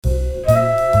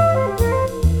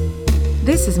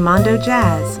This is Mondo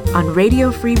Jazz on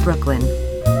Radio Free Brooklyn.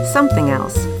 Something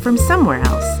else from somewhere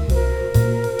else.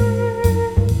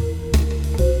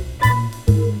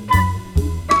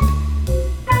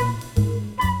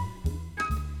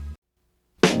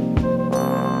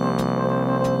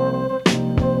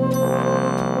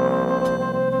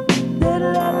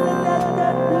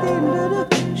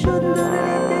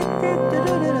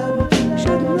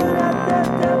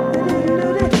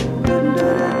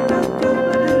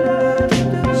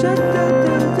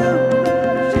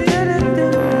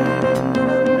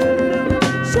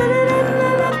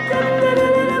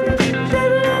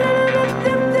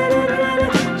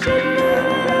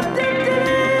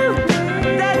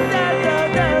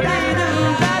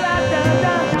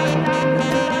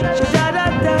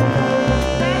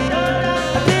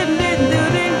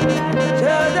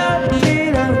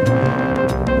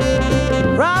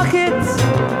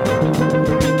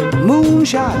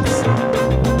 Shots,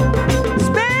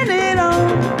 spend it on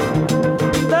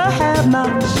the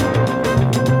have-nots.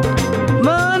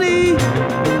 Money,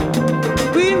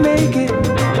 we make it.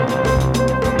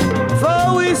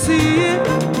 Before we see it,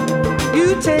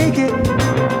 you take it.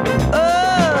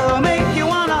 Oh, make you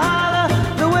wanna holler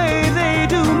the way they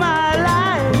do my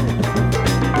life.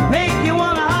 Make you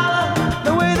wanna holler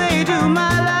the way they do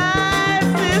my life.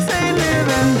 This ain't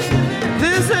living.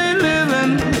 This ain't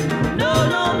living. No,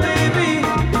 no, baby.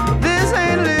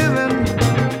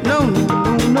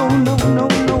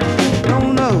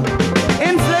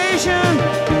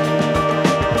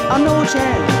 No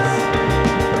chance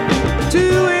to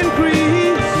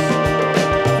increase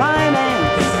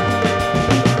finance.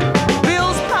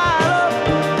 Bills pile up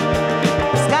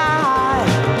sky high.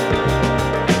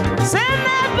 Send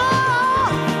that ball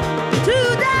to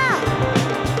die.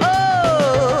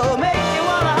 Oh, make you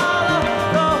wanna holler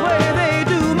the way they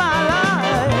do my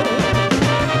life.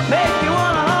 Make you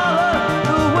wanna holler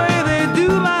the way they do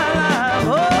my life.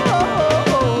 Oh, oh,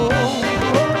 oh, oh.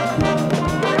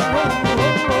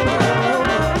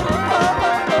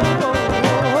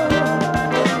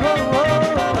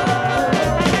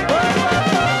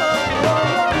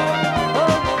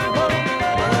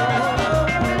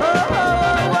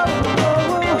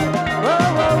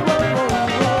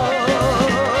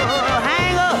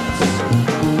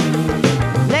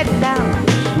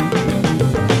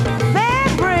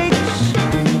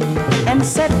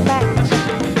 Setbacks,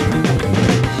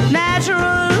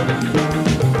 natural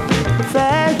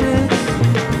factors.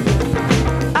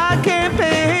 I can't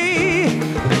pay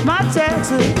my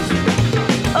taxes.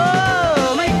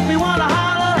 Oh, make me wanna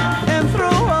holler and throw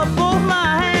up both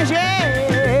my hands.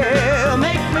 Yeah,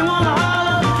 make me wanna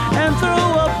holler and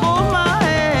throw up both my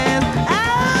hands.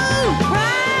 Oh,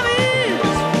 crime is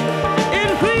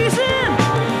increasing.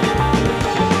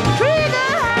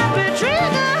 Trigger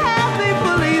happy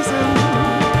policing.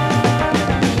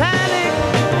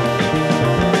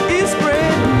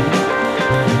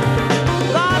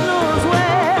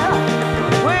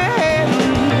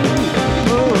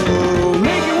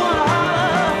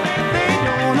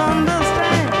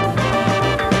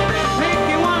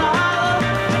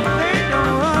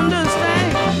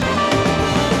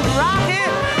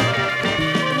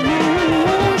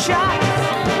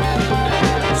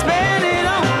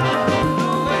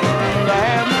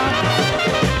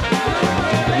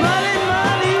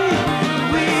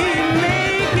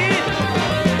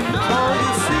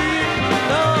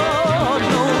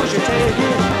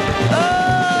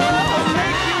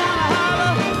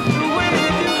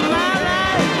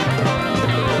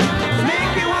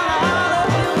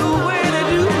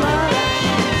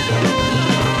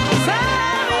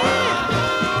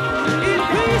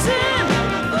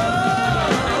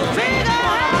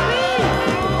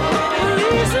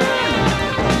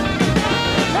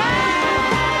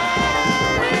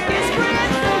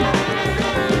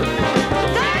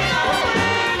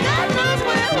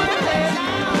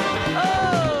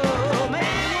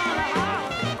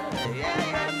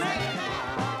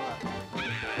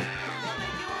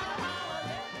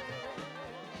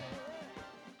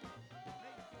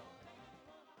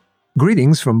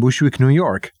 Greetings from Bushwick, New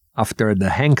York. After the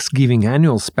Thanksgiving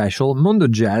annual special, Mondo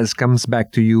Jazz comes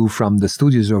back to you from the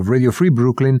studios of Radio Free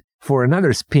Brooklyn for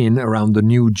another spin around the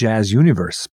new jazz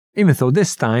universe. Even though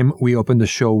this time we open the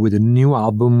show with a new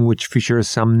album which features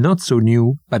some not so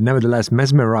new but nevertheless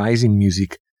mesmerizing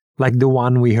music, like the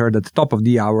one we heard at the top of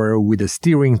the hour with a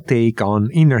stirring take on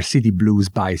Inner City Blues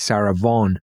by Sarah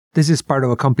Vaughan. This is part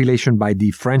of a compilation by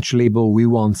the French label We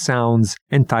Want Sounds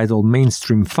entitled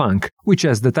Mainstream Funk, which,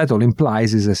 as the title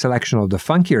implies, is a selection of the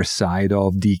funkier side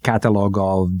of the catalog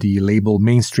of the label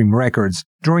Mainstream Records,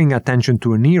 drawing attention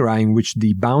to an era in which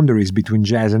the boundaries between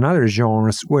jazz and other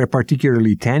genres were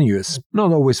particularly tenuous,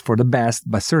 not always for the best,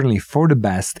 but certainly for the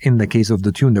best in the case of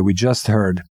the tune that we just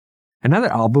heard.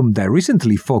 Another album that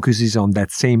recently focuses on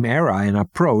that same era and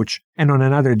approach, and on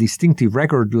another distinctive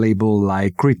record label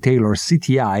like Creed Taylor's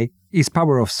CTI, is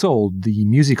Power of Soul, the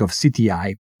music of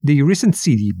CTI, the recent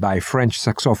CD by French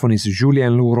saxophonist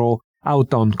Julien Louraud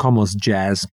out on Commos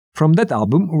Jazz. From that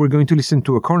album, we're going to listen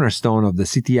to a cornerstone of the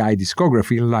CTI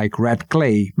discography like Red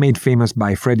Clay, made famous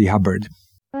by Freddie Hubbard.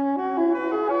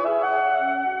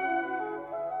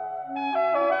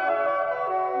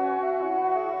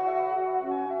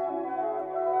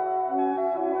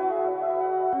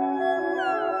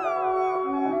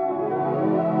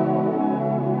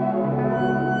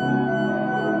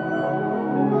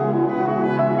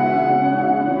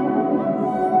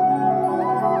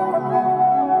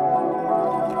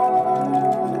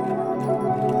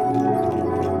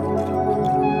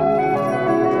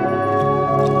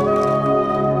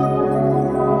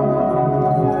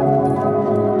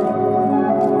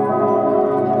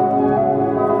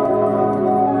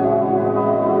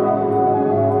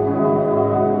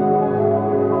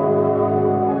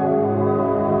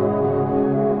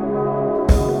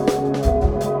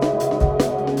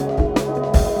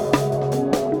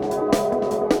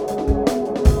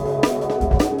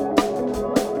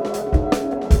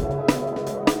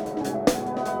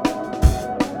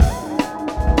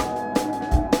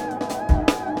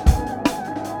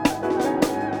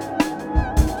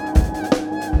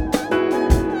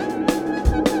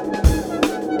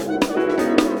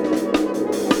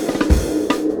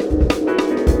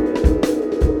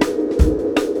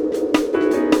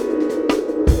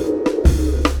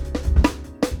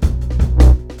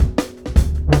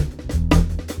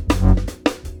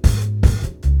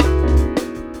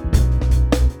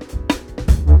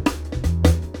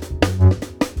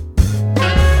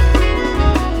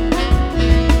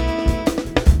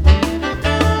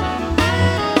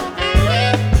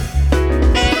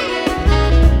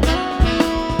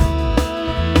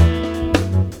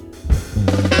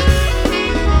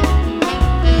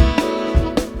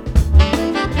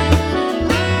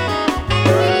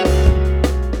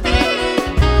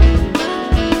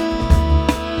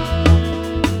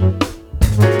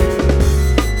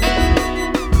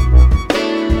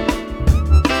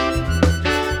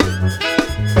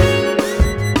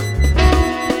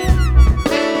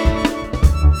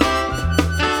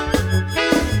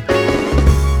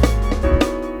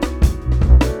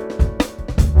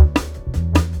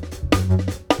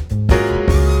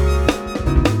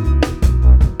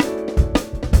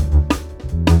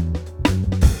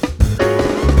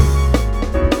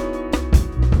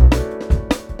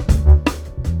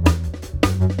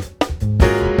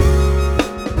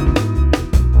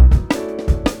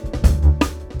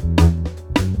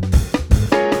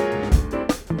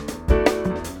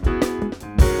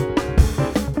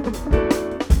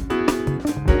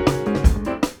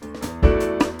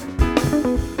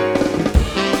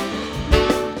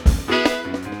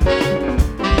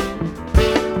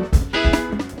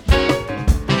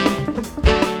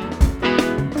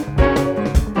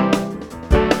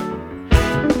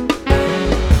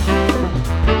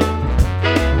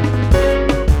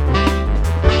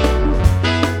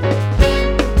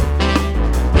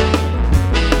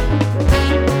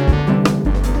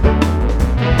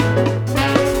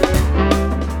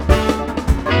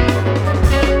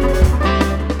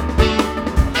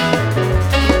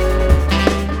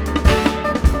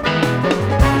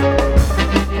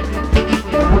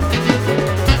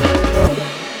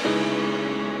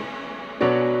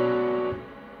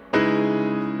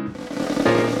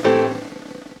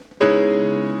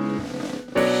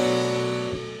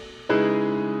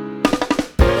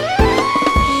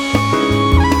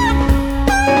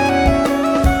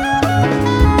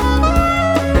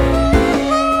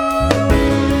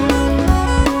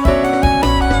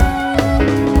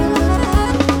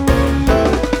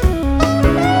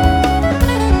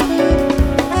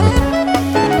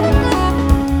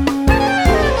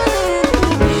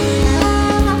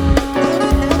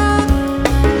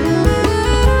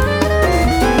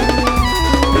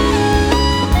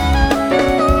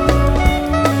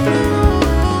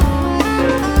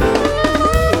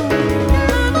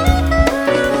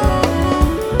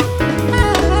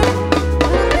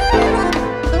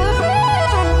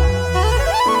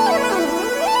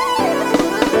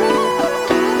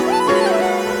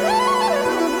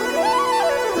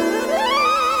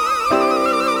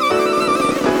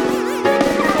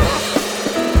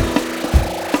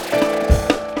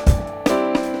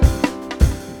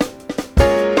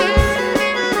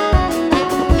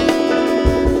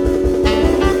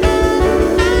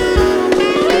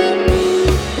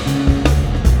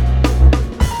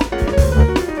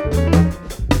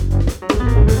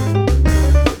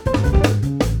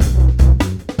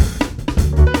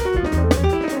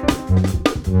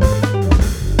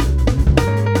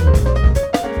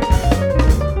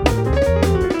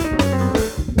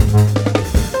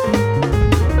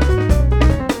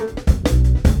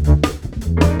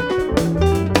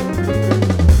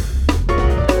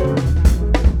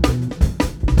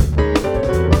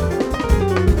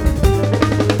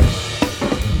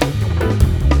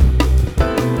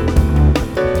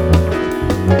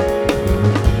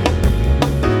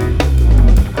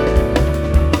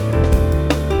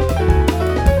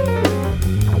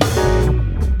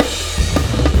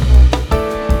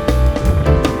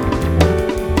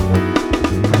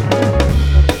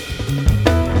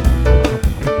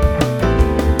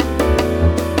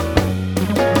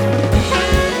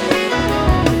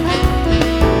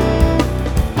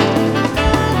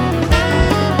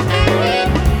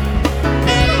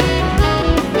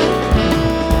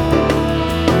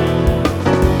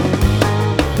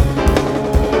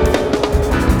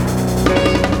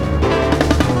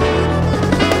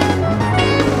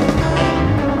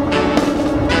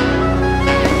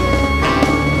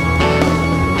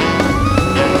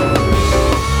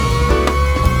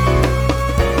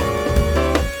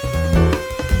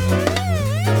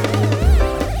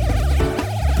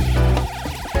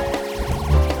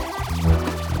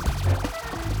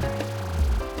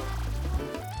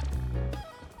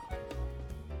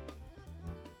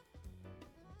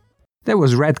 That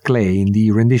was Red Clay in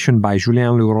the rendition by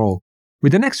Julien Leroux.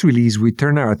 With the next release, we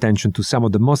turn our attention to some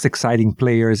of the most exciting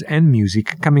players and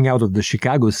music coming out of the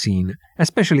Chicago scene,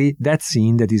 especially that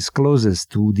scene that is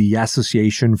closest to the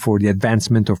Association for the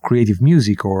Advancement of Creative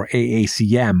Music, or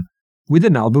AACM, with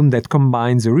an album that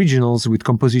combines originals with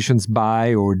compositions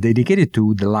by or dedicated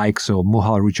to the likes of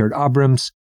Muhal Richard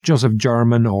Abrams, Joseph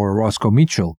Jarman, or Roscoe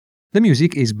Mitchell. The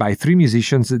music is by three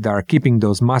musicians that are keeping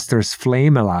those masters'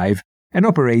 flame alive and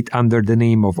operate under the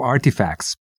name of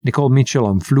Artifacts: Nicole Mitchell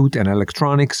on flute and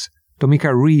electronics,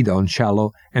 Tomika Reed on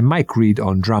cello, and Mike Reed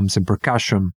on drums and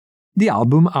percussion. The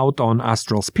album, out on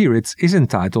Astral Spirits, is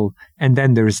entitled And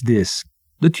Then There's This.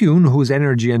 The tune, whose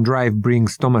energy and drive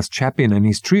brings Thomas Chapin and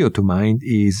his trio to mind,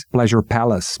 is Pleasure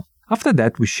Palace. After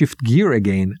that, we shift gear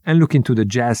again and look into the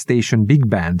Jazz Station Big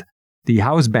Band, the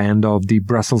house band of the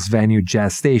Brussels venue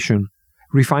Jazz Station.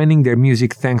 Refining their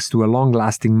music thanks to a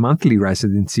long-lasting monthly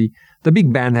residency, the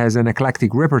big band has an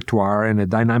eclectic repertoire and a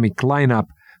dynamic lineup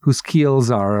whose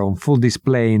skills are on full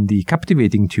display in the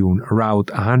captivating tune Route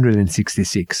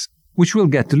 166, which we'll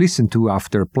get to listen to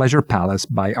after Pleasure Palace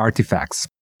by Artifacts.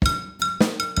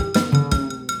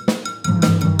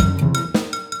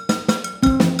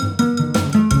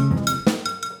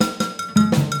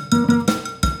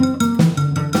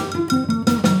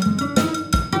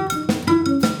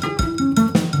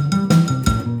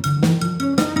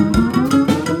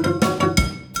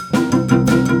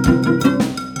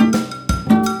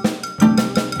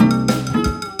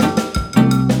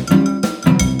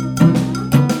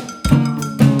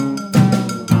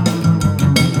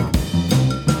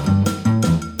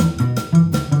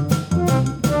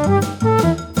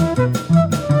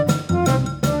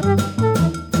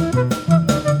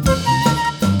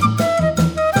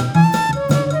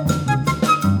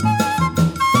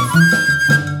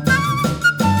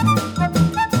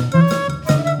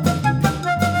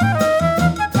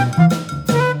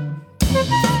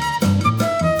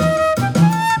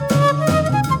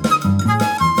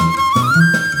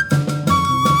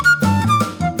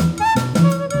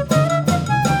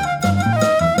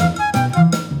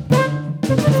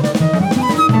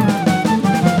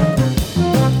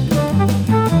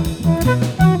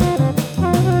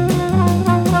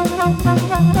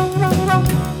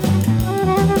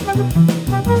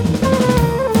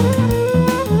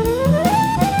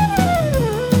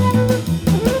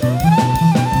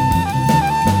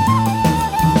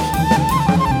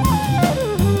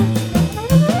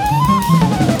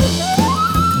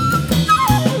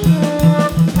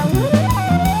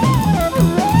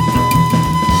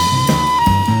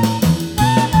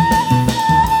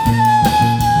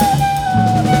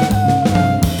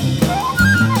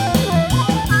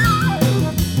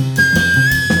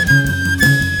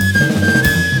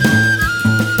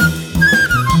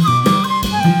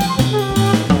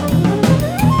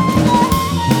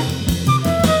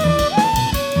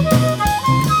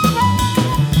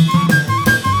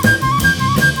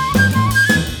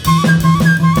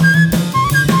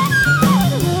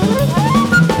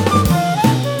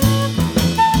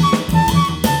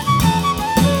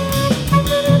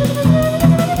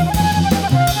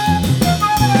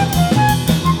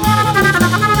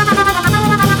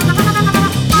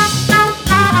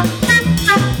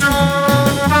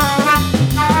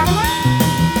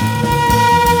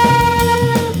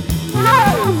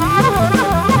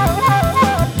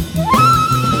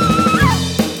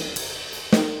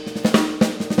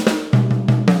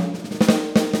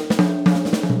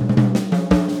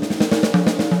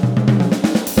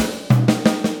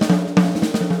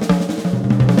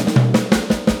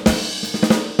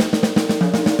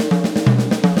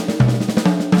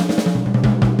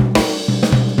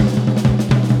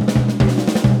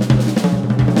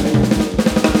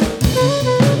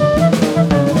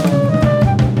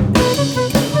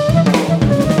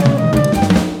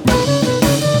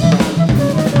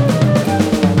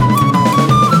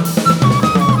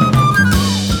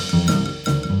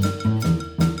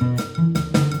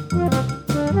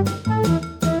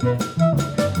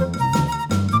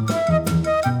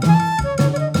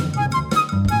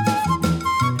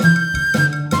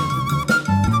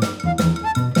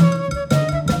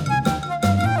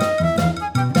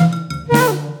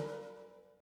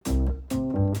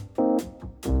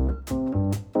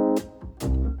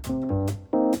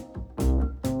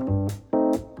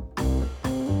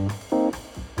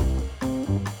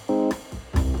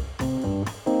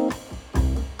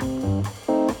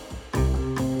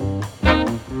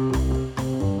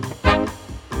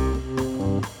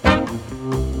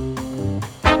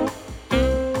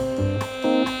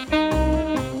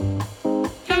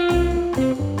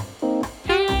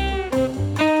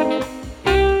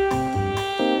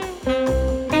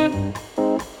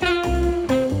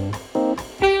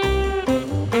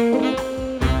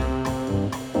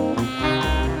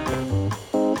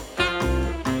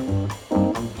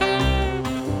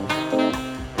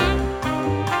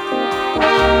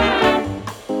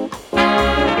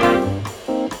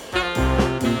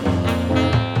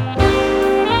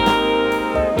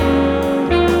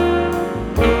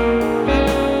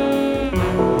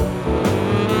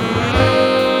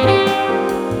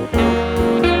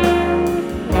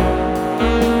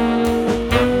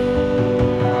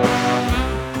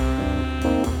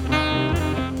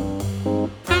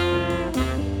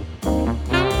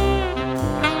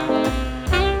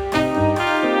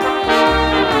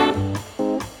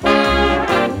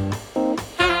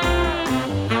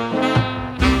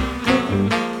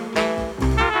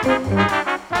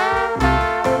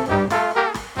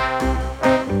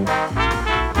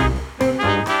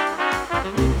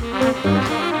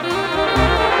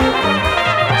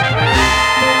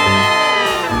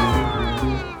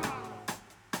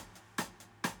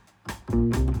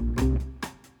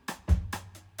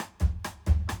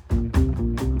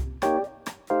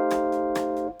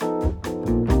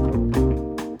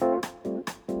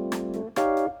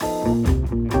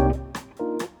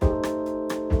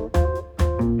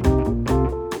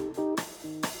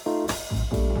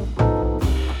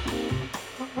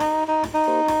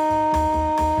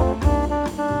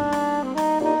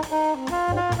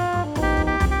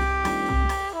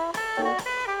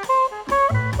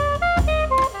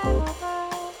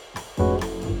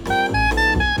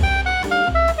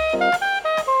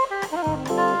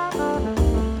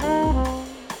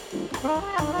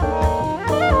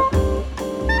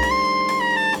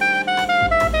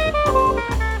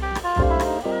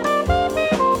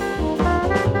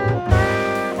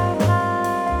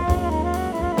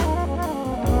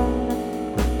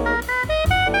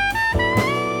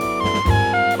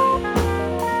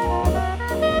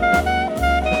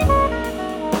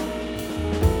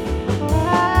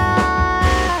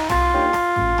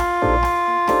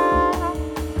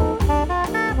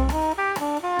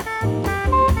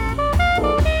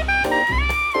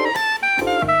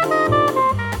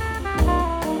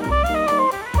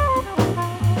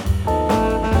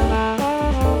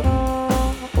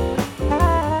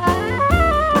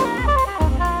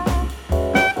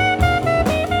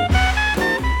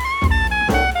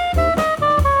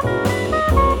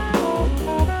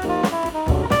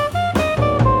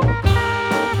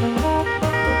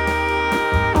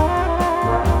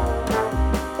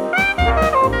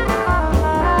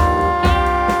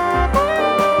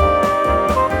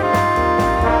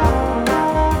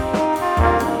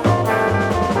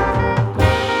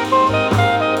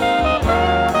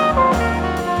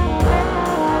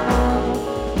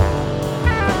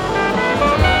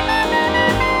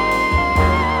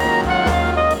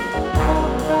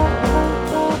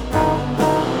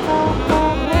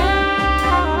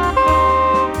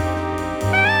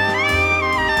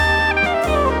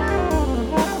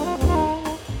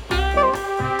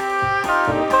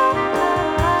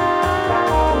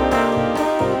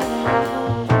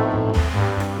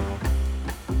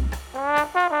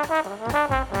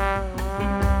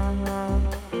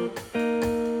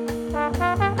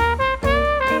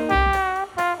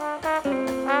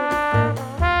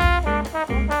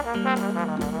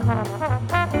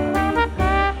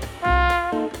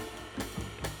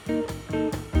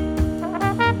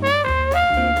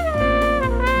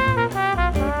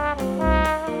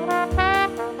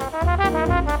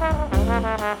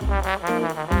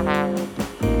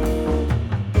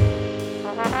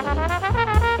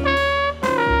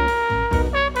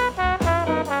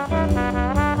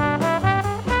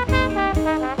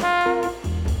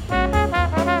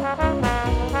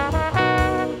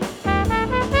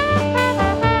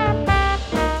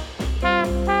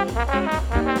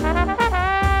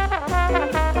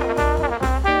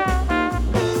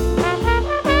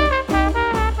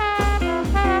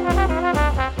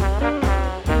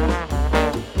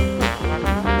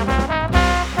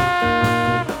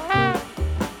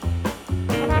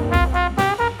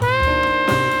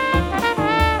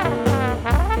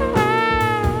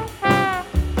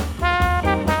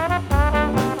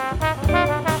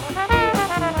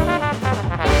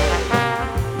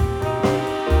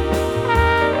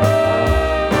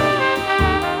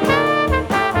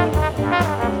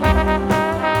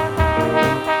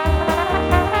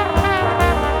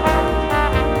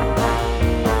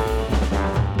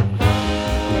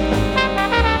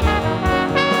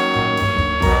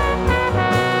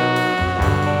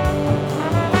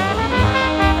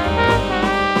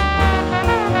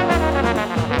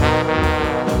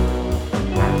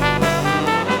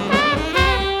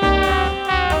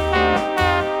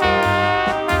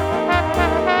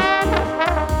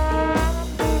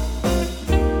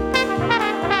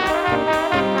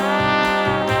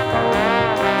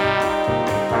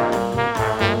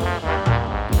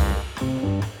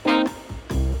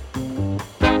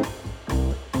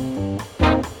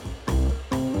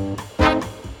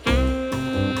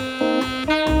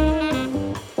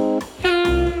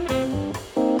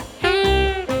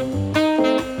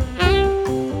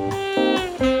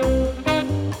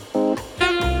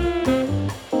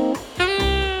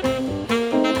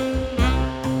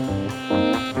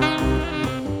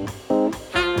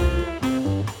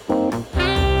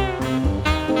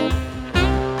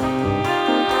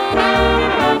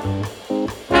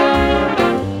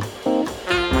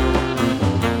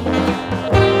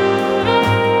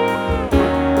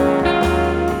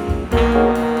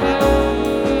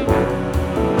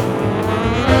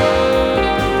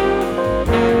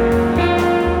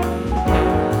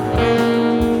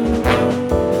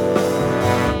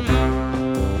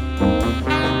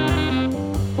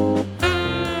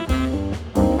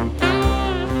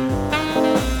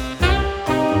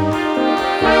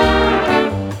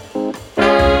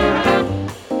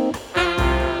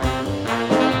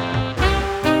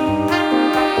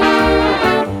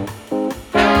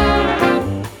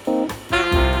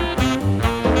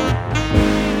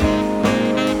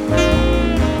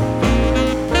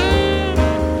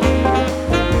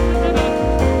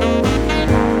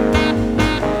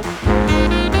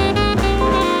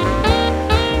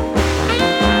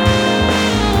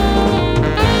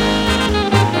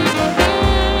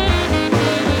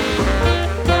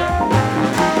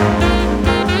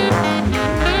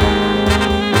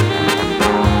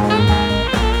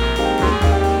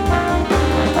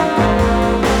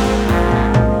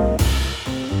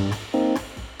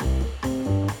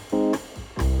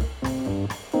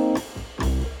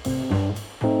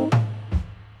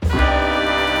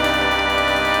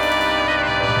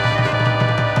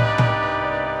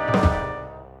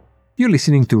 You're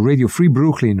listening to Radio Free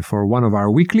Brooklyn for one of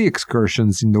our weekly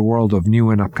excursions in the world of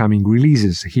new and upcoming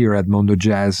releases here at Mondo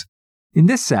Jazz. In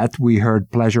this set, we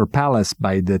heard Pleasure Palace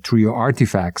by the trio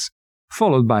Artifacts,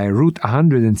 followed by Route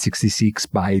 166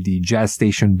 by the jazz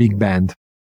station Big Band.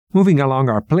 Moving along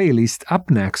our playlist, up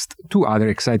next, two other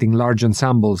exciting large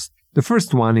ensembles. The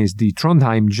first one is the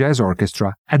Trondheim Jazz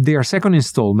Orchestra at their second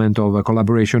installment of a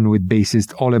collaboration with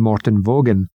bassist Ole Morten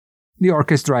Vågen. The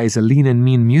orchestra is a lean and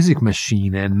mean music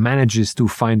machine and manages to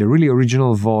find a really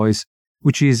original voice,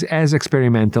 which is as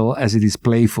experimental as it is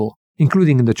playful,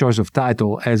 including in the choice of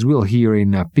title, as we'll hear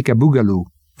in Picaboogaloo,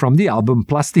 from the album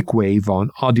Plastic Wave on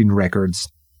Odin Records.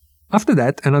 After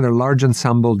that, another large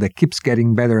ensemble that keeps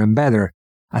getting better and better,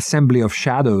 Assembly of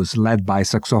Shadows, led by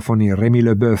saxophone Rémi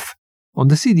Leboeuf. On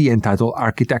the CD entitled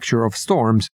Architecture of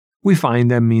Storms, we find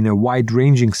them in a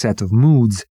wide-ranging set of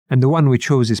moods, and the one we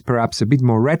chose is perhaps a bit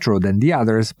more retro than the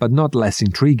others, but not less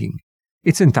intriguing.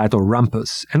 It's entitled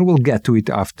Rumpus, and we'll get to it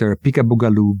after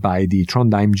Picaboogaloo by the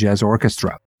Trondheim Jazz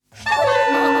Orchestra.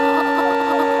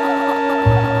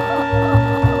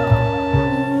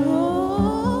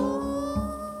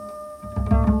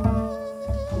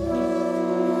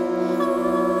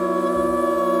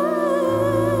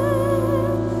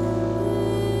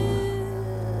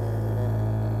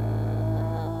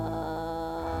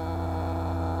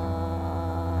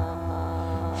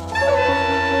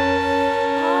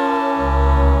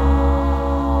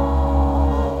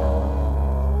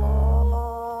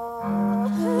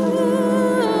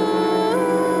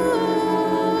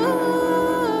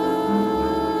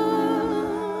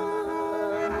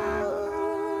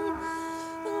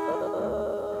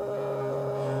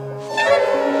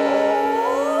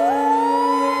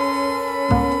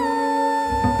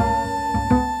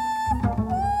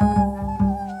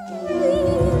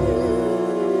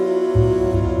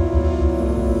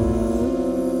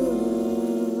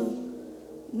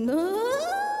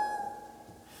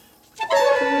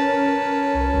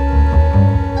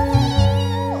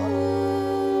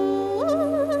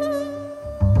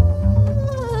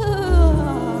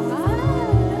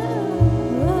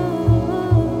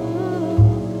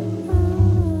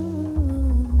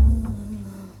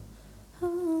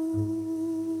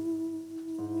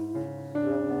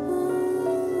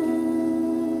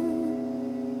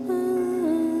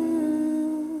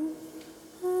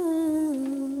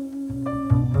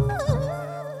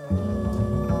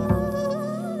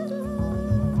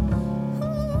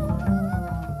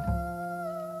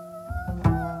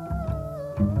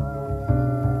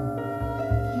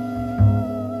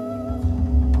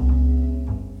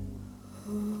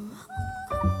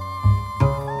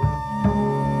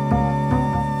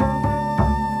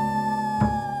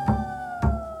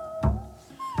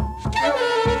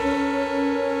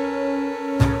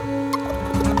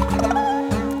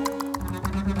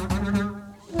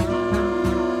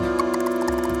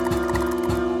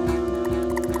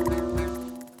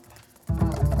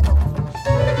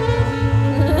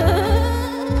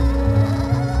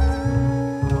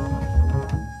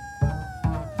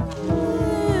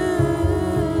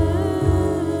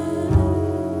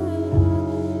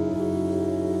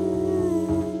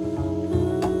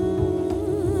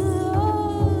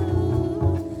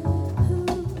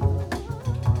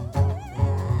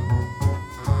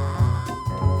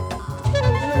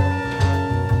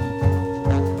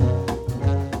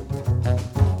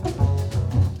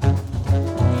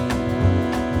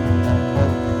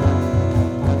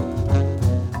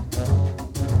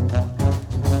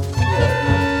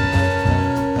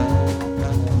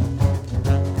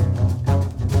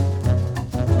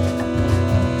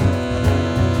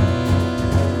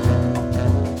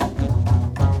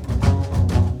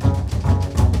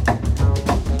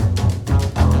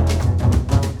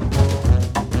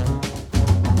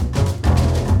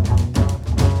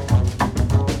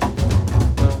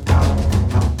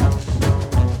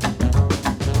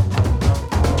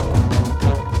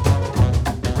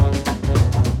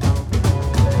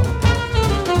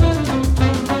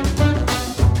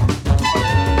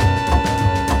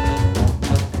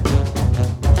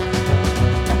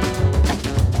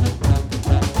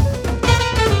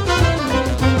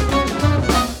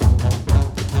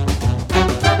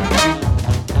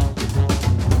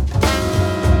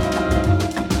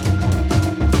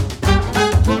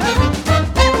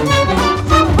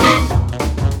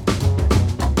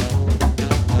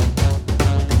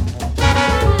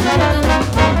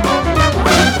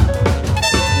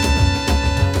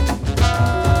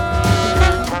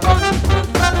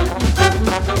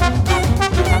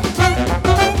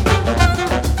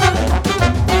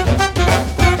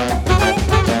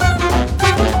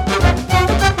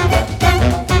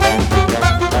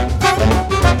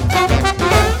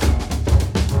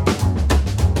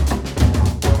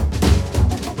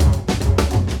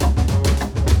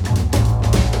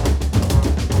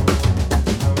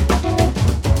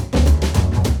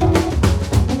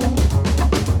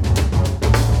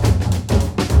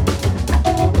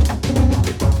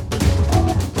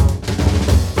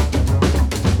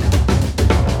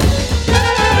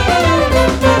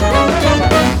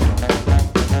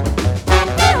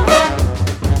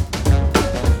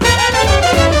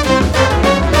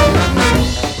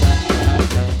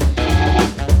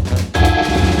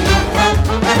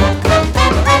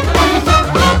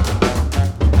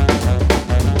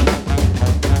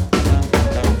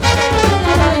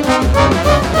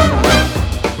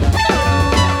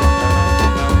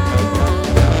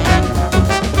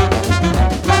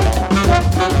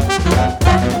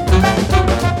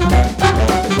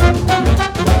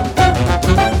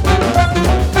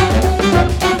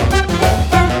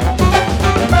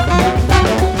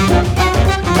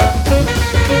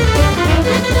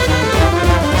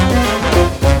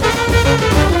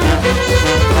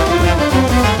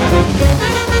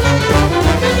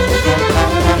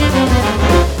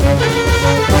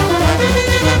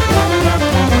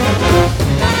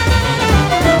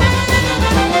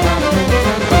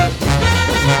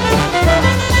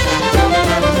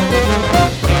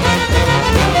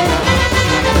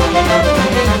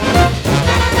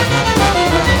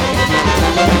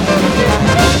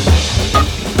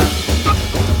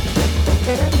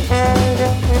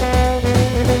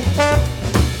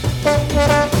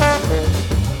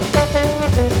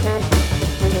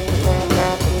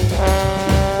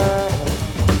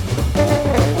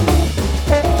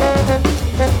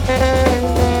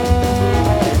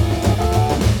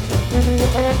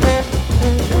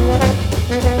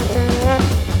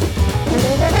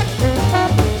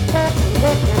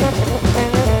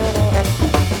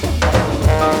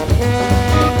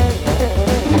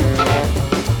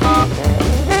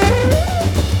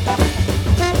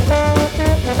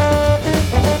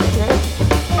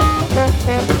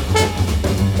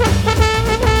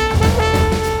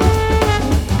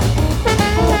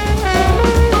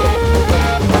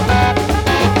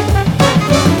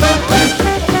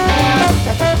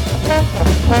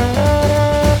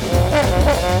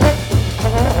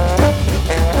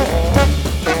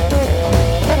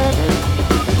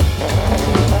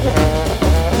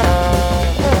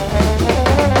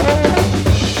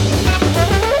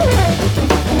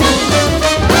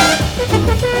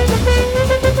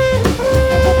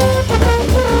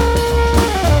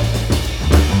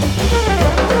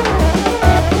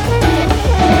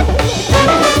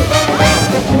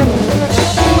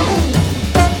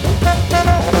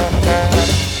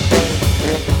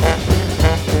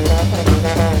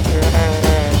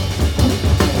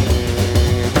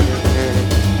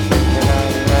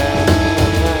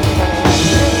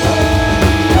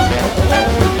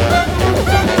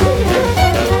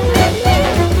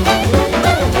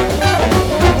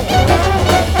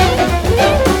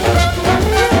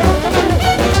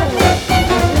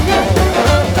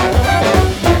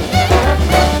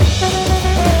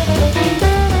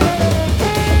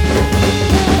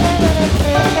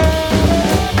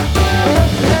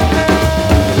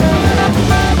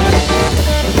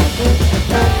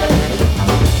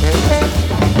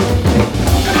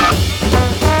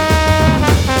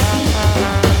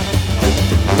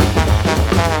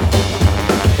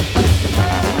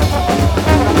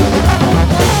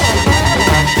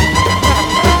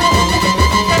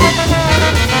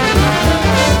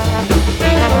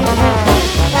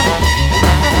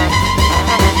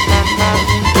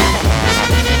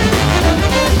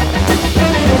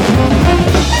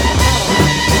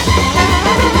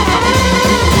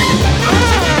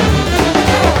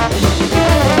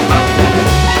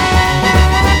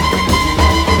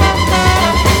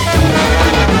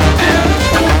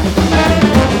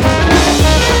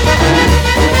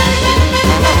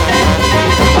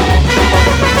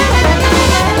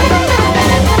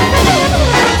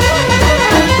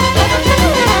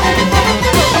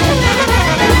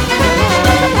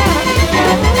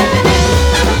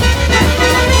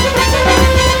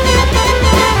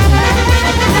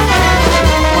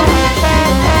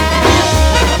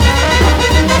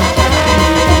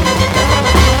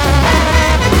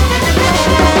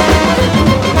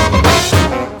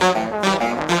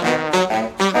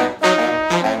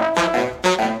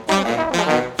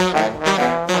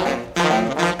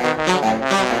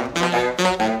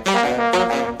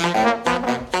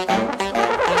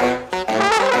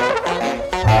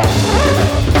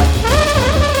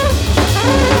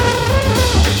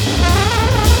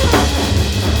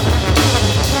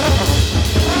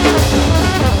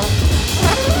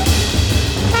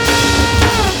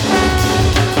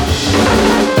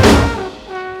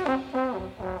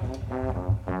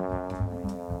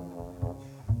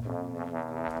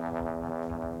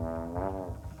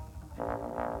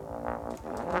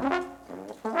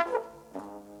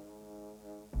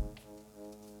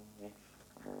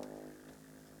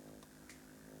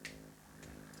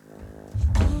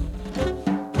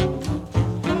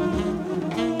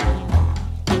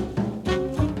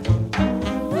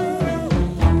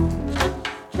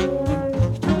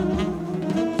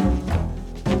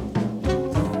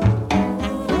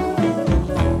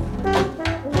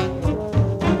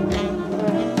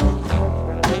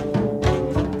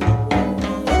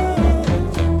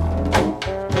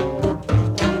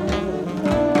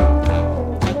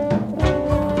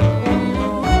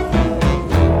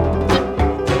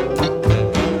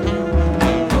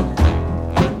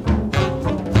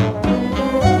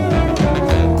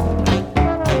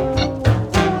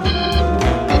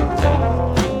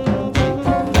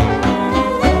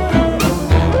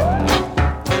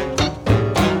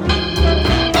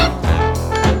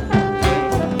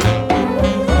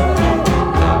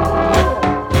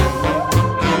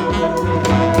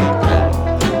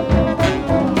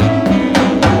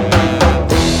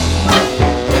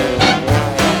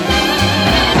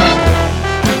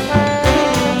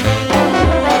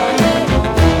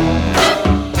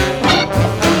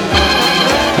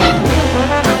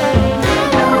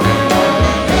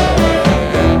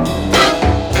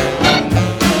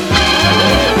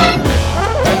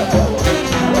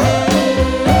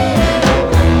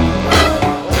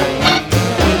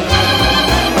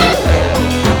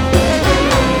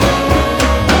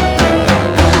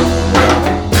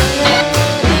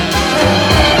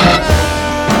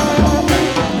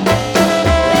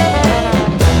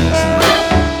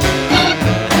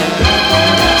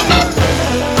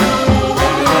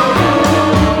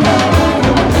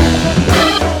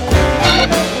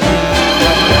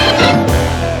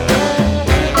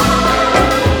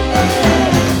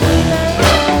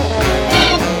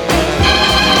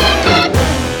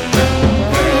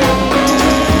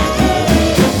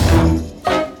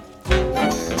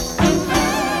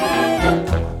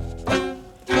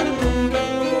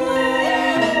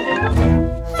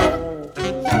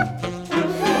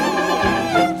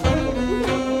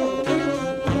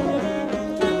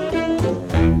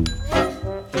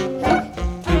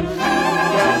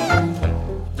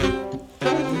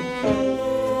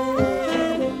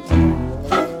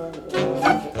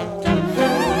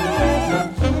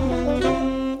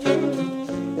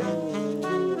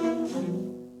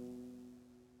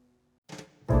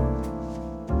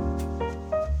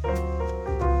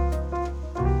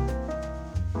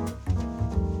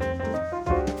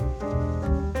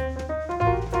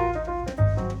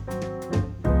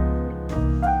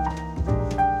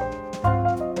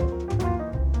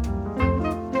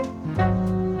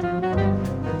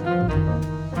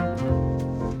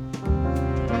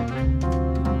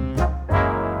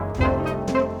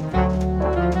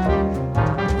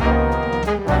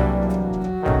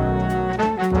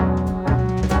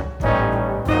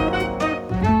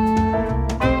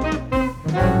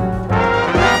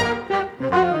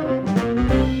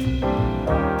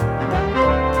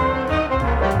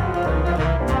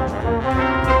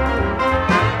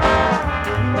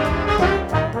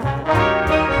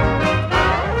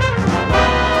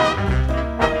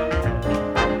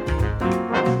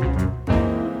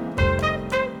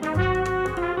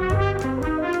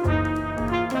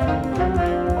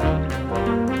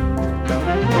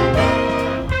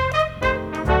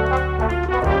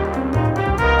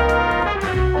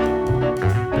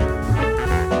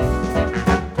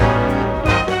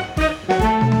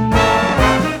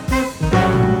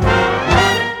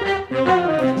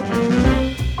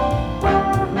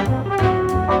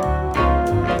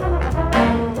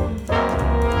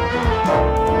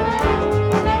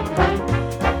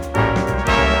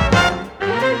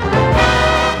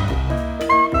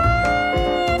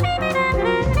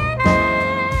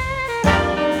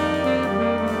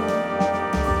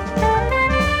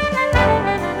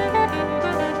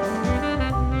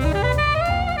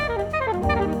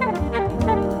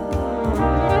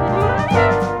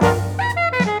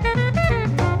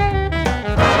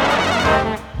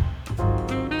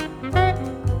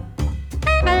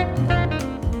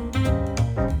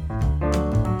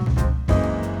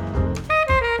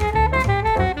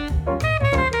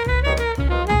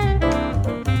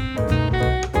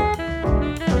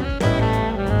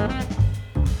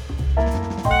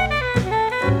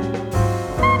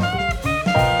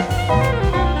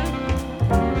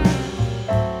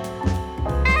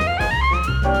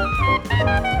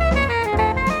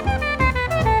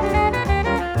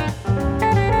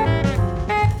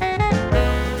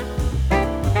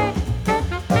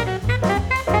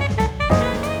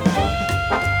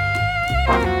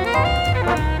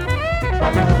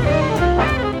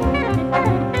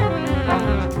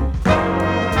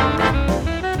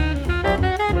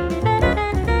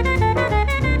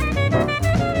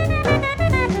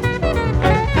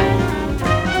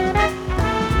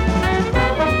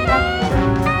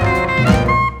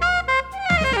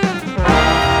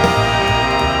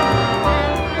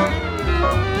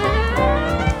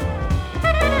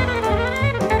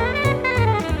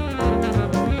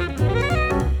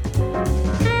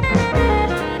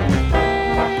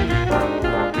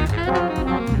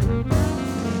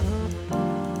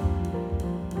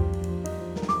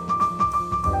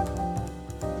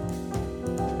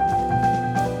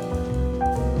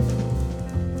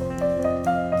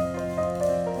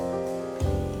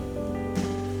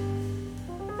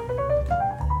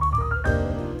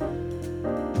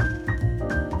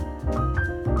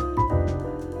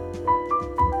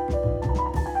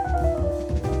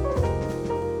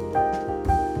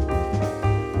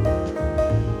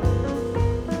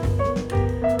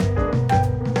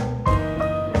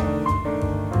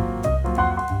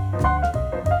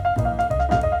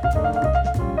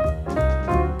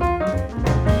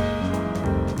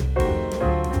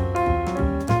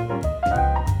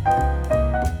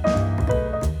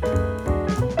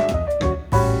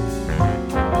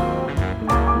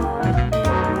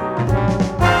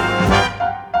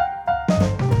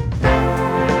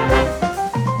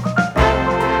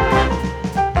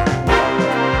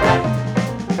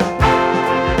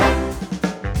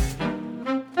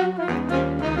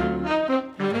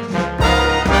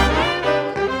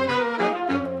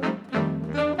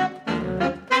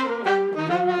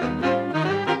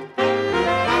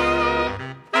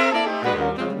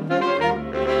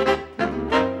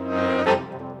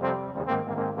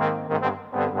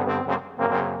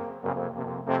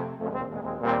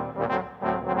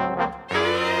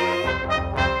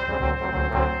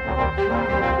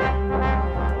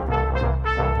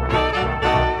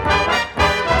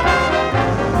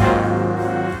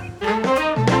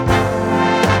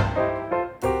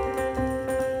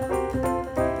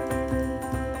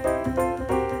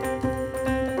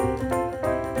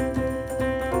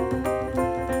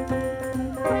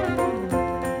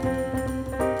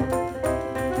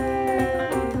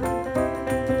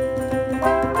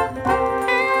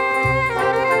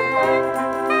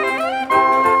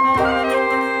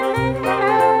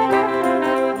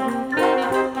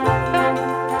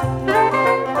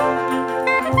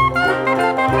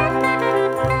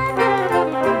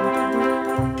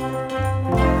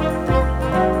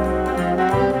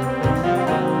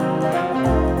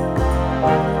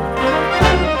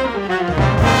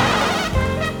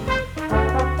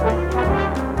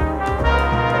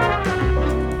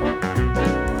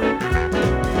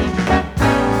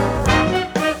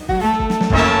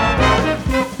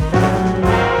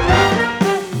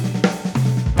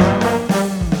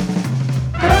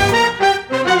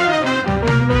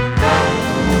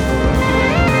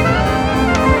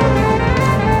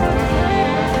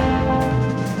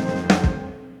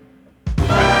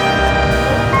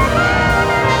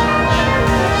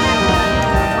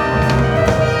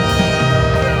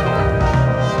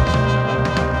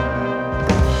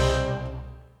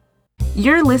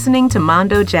 You're listening to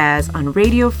Mondo Jazz on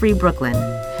Radio Free Brooklyn.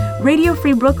 Radio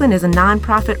Free Brooklyn is a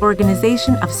nonprofit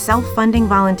organization of self-funding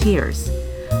volunteers.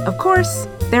 Of course,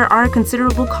 there are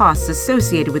considerable costs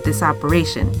associated with this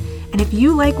operation, and if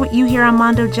you like what you hear on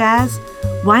Mondo Jazz,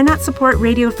 why not support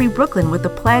Radio Free Brooklyn with a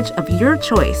pledge of your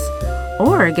choice,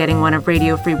 or getting one of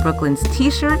Radio Free Brooklyn's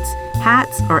t-shirts,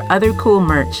 hats, or other cool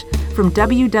merch from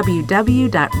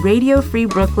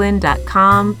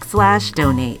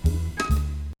www.radiofreebrooklyn.com/donate.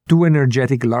 Two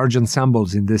energetic large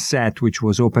ensembles in this set, which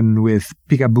was opened with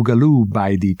Pika Boogaloo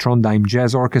by the Trondheim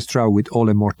Jazz Orchestra with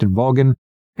Ole Morten Vågen,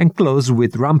 and closed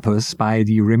with Rumpus by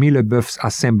the Remy Leboeuf's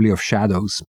Assembly of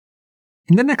Shadows.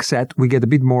 In the next set, we get a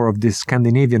bit more of this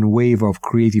Scandinavian wave of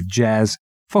creative jazz,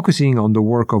 focusing on the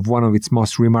work of one of its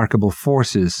most remarkable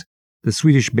forces, the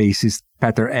Swedish bassist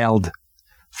Peter Eld.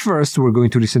 First, we're going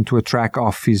to listen to a track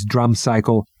off his drum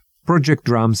cycle, Project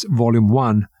Drums Volume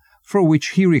 1, for which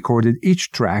he recorded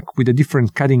each track with a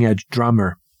different cutting-edge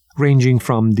drummer, ranging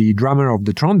from the drummer of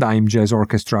the Trondheim Jazz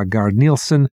Orchestra Gard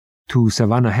Nielsen to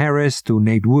Savannah Harris to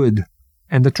Nate Wood.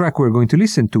 And the track we're going to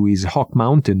listen to is Hawk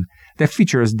Mountain, that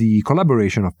features the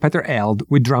collaboration of Peter Eld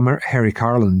with drummer Harry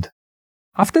Carland.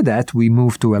 After that, we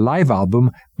move to a live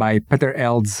album by Peter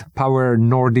Eld's Power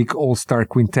Nordic All-Star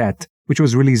Quintet, which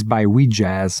was released by We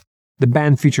Jazz. The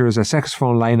band features a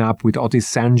saxophone lineup with Otis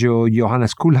Sanjo,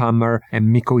 Johannes Kuhlhammer,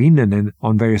 and Mikko Inninen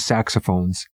on various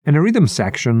saxophones, and a rhythm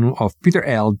section of Peter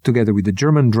Eld together with the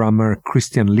German drummer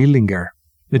Christian Lillinger.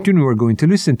 The tune we're going to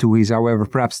listen to is, however,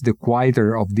 perhaps the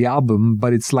quieter of the album,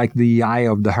 but it's like the eye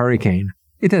of the hurricane.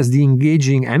 It has the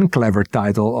engaging and clever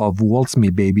title of Waltz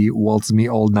Me Baby, Waltz Me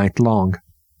All Night Long.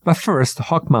 But first,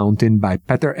 Hawk Mountain by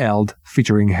Peter Eld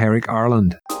featuring Eric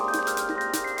Arland.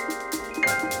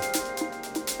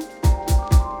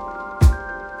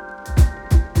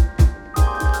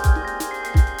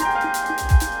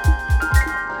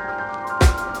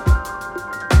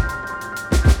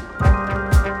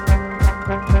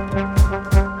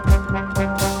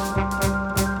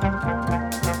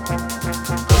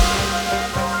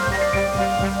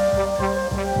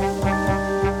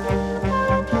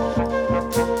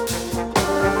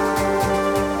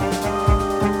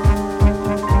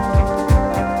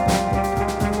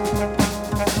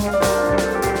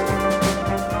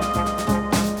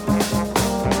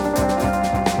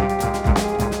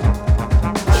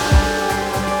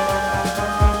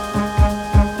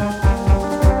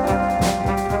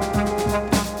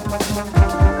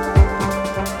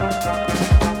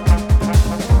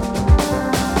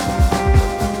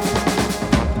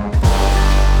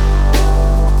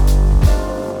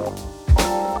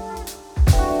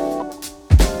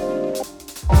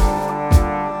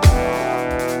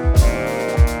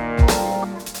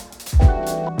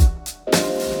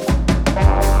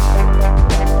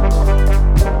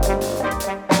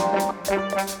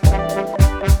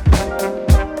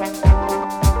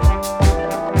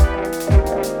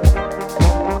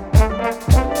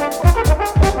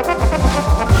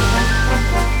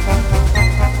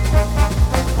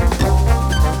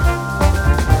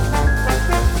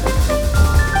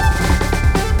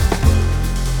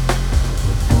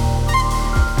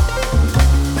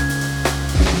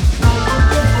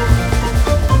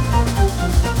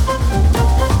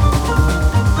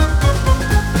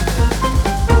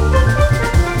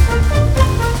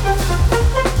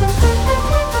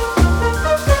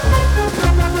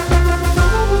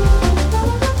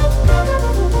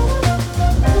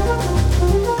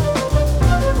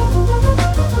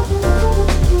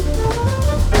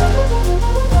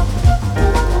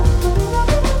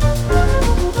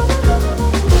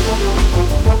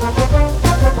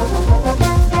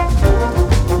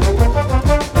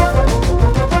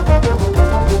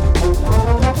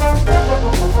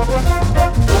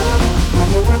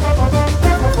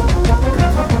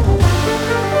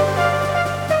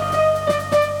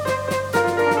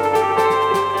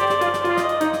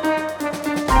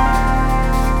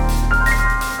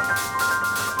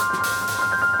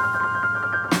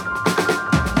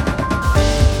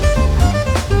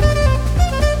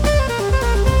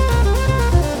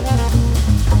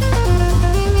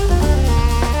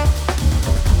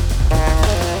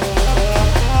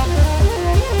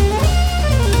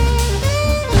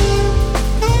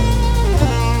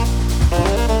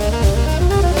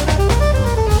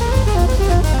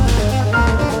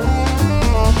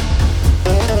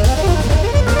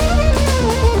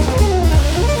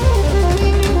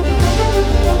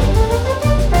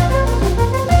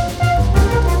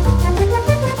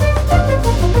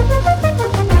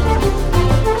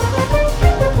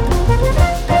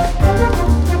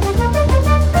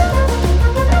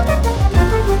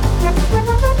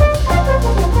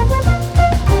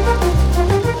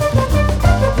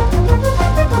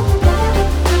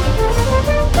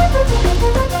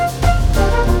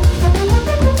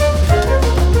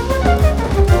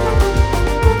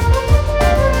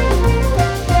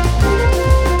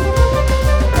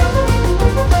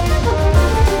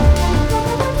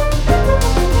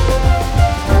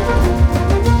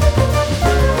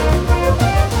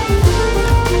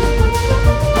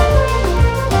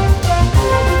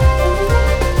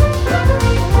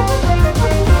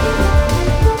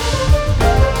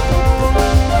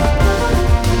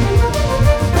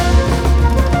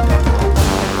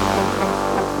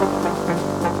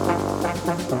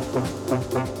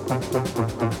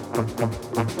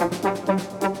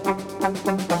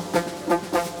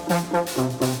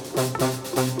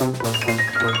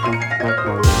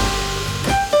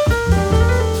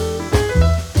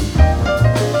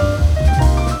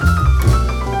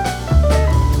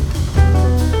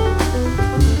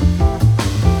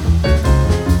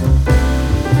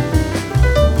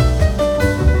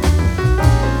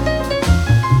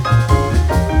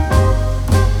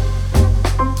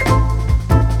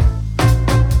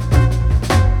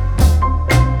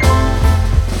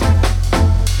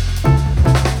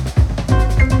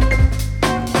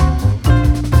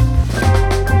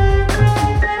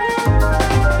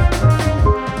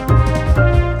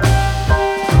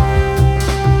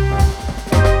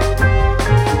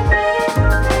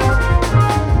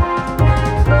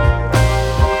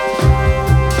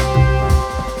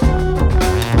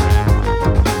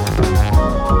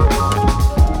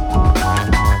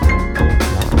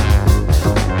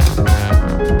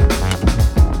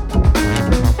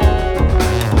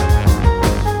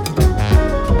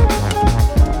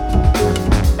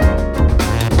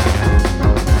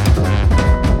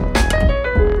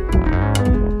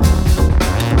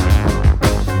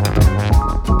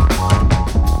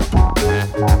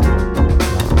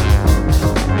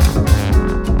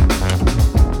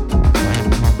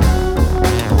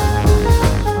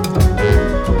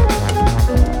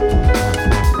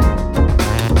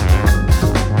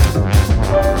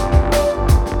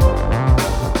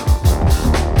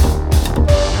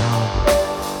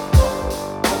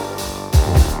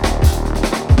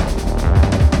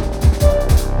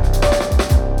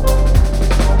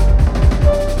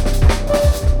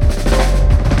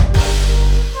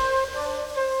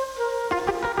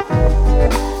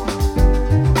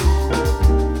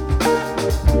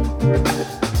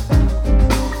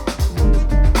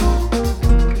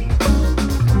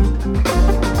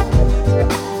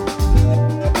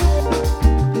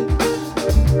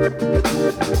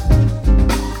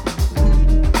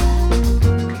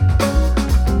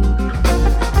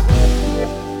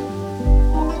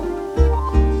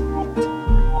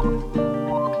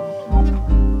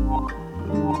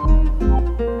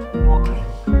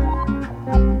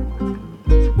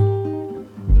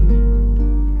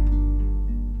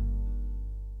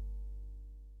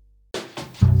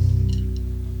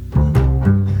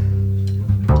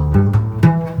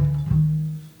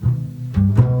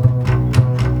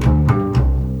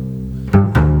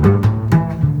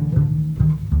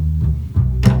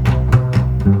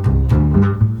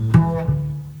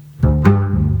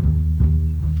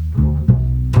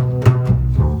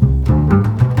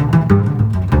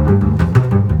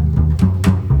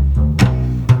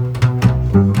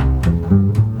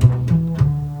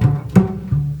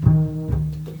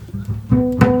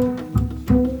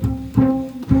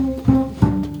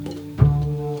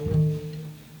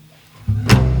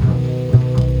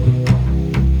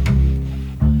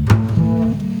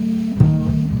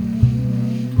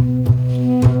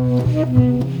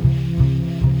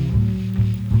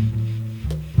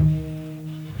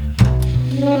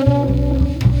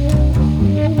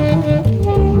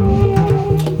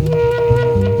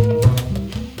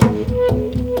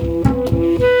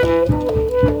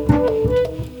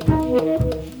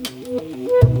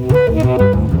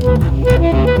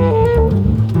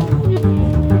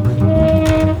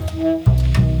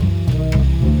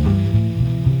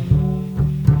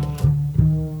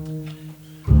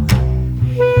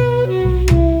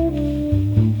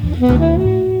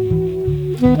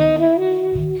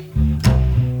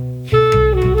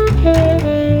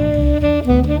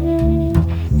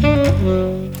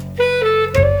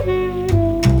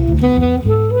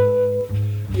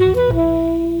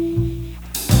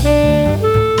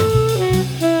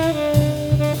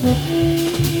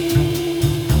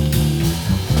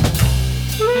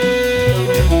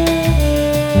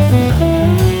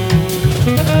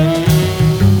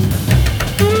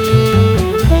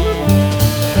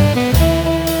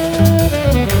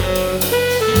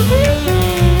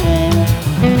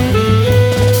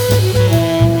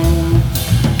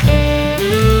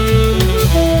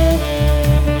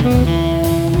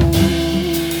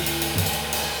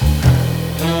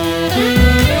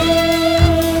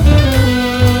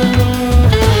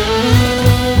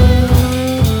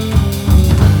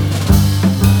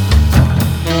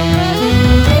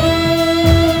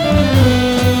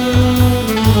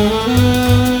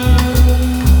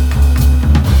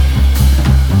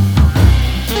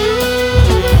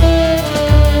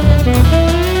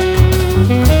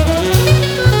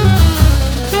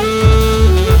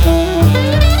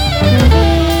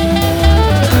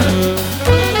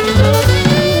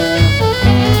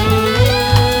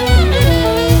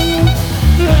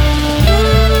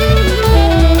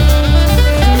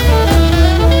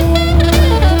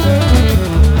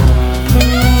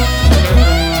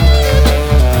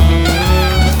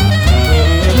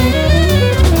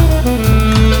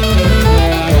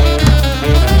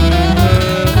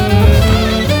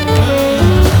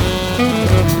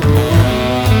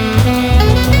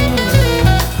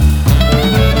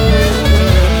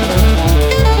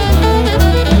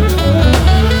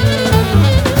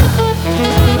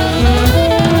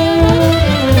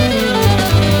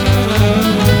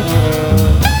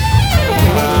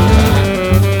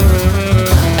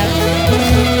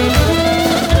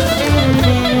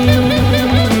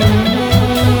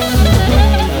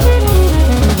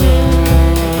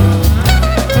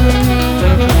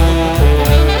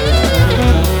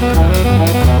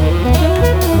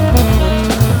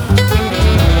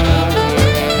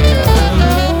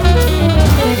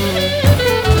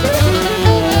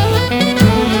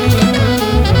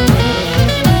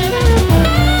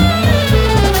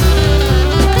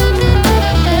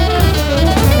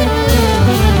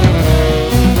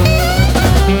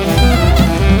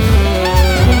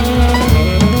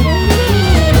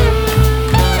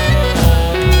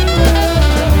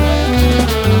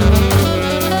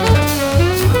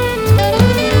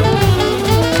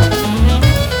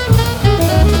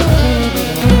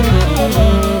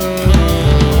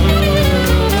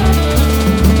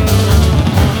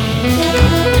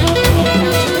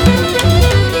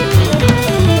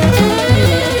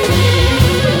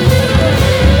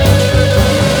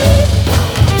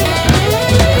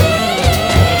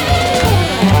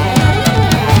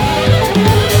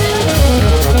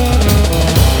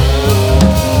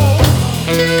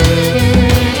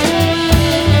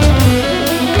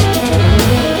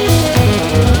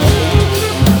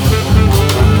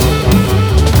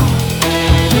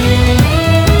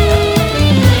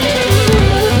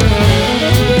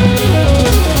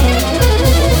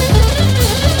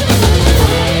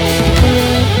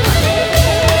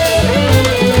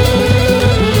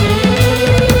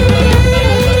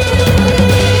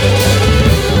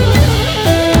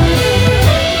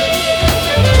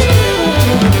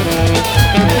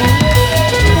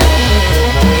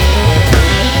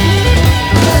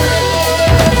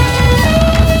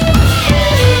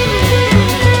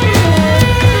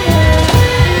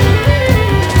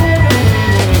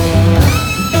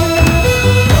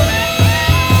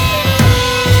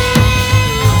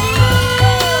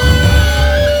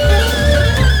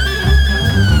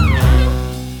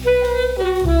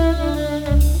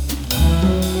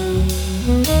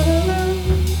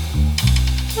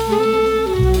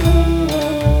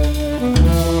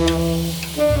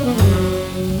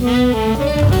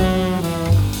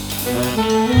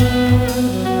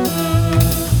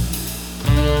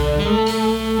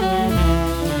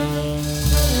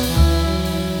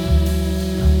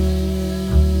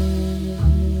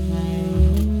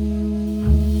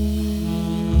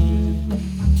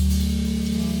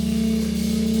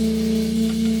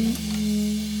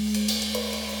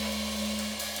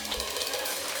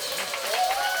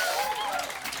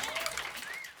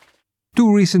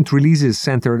 Two recent releases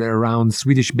centered around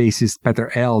Swedish bassist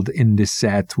Peter Eld in this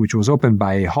set, which was opened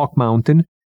by Hawk Mountain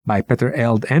by Peter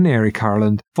Eld and Eric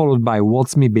Harland, followed by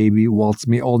Waltz Me Baby, Waltz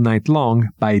Me All Night Long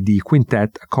by the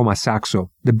quintet Coma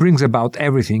Saxo, that brings about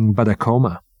everything but a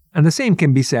coma. And the same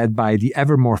can be said by the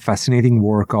ever more fascinating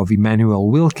work of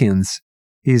Emmanuel Wilkins.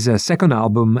 His second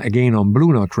album, again on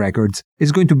Blue Note Records,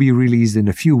 is going to be released in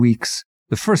a few weeks.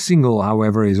 The first single,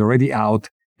 however, is already out,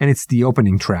 and it's the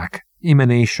opening track,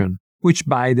 Emanation, which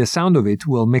by the sound of it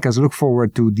will make us look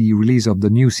forward to the release of the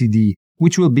new CD,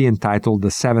 which will be entitled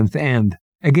The Seventh End,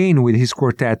 again with his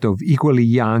quartet of equally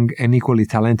young and equally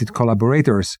talented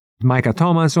collaborators, Micah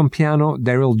Thomas on piano,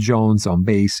 Daryl Jones on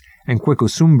bass, and Kweku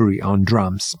Sumbri on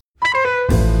drums.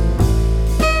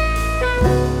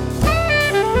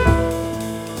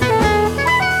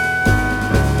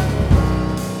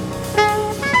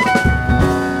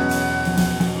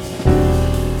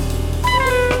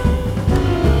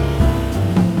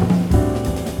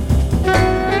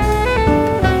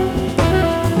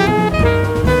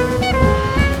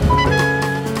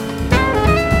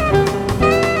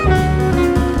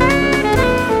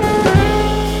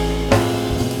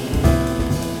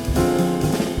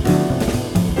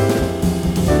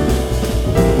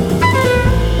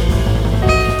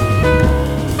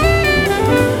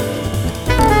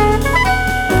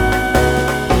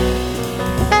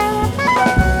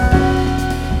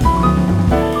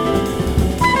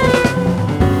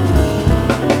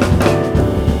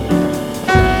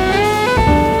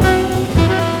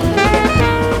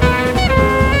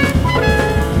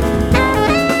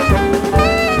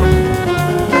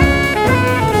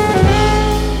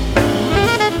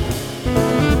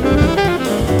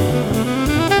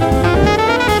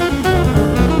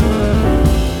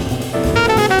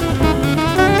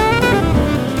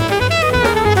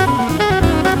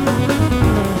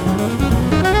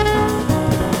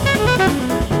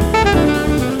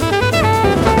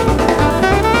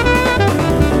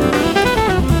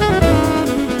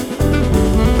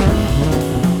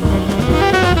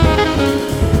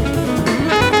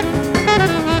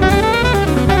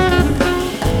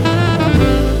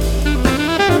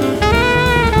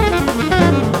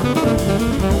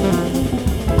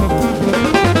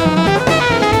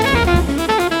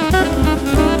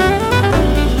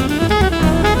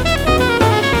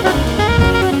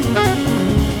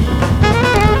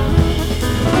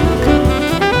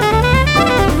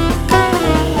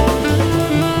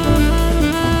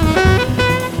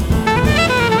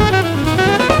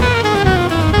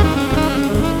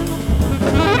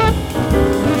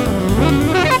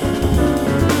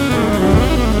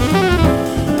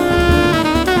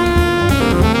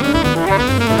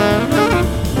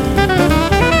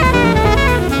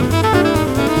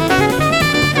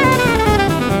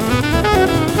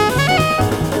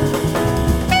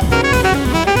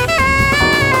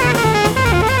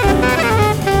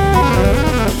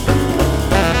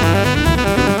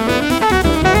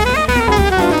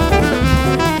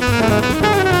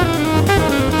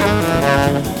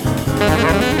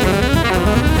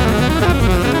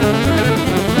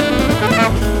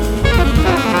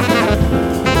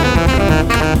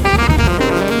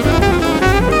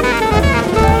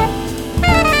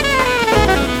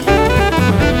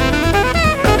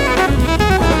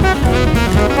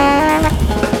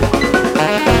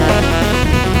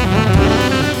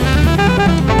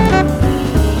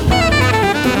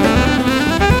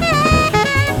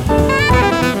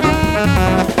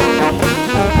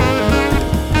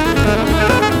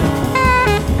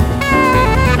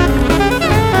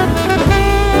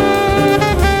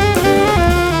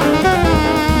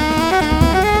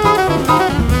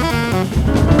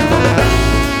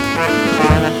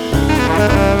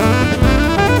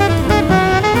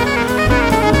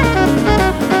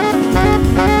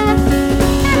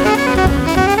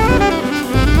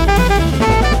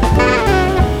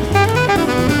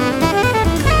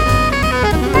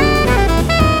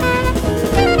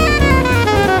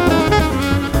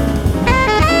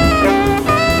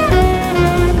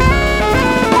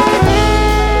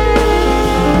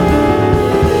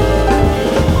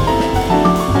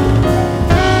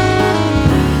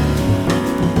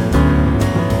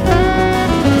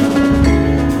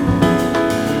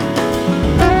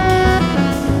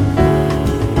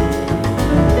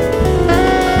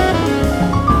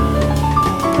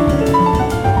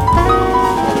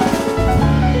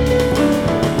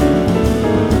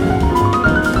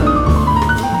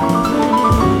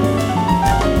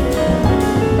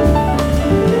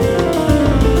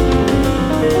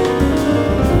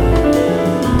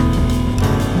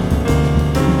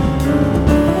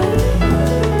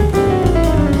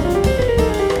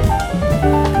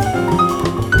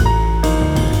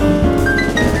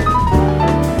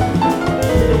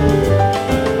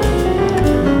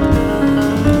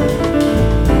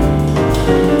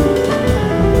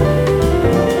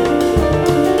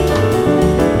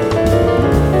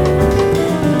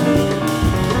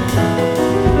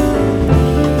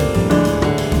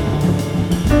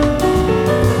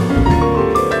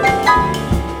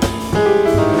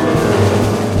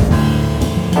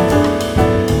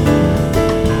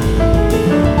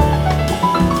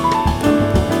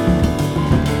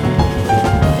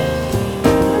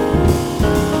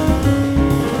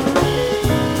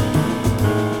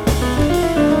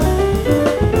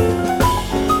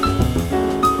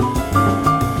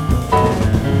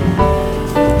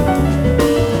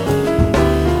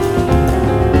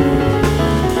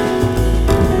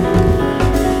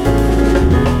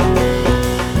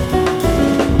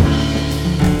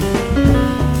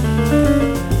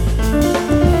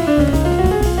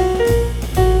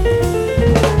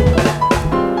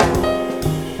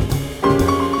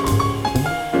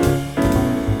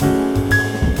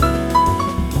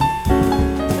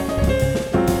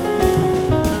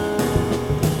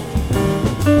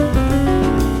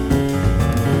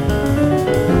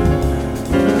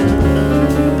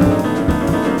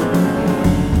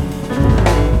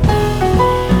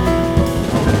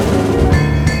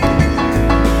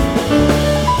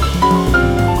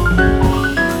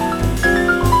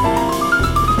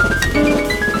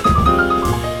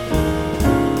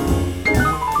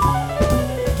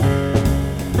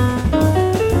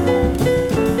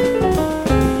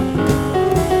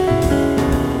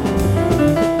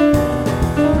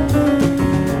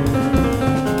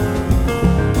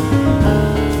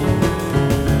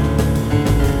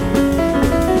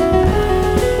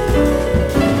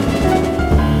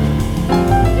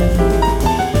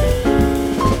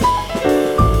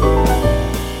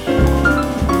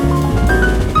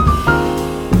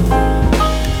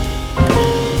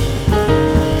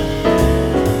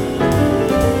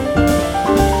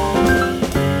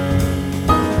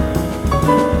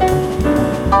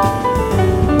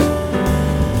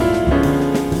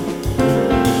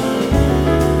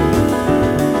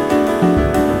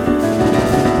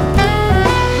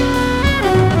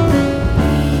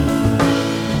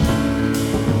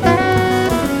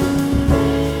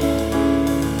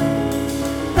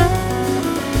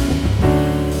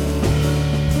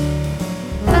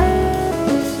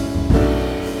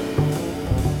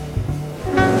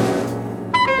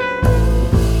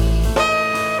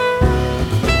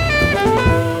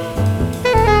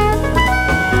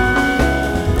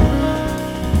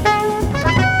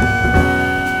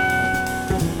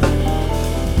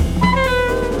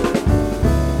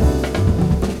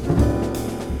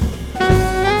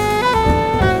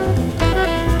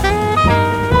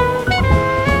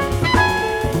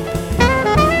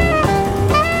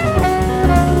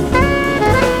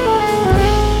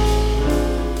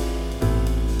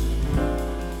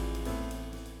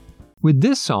 With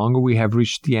this song, we have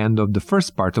reached the end of the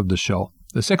first part of the show.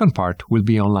 The second part will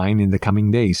be online in the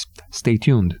coming days. Stay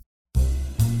tuned.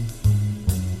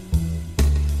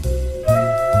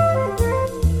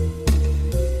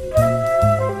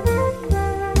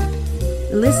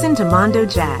 Listen to Mondo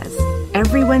Jazz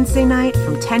every Wednesday night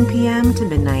from 10 p.m. to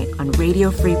midnight on Radio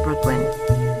Free Brooklyn.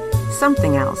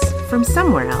 Something else from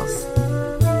somewhere else.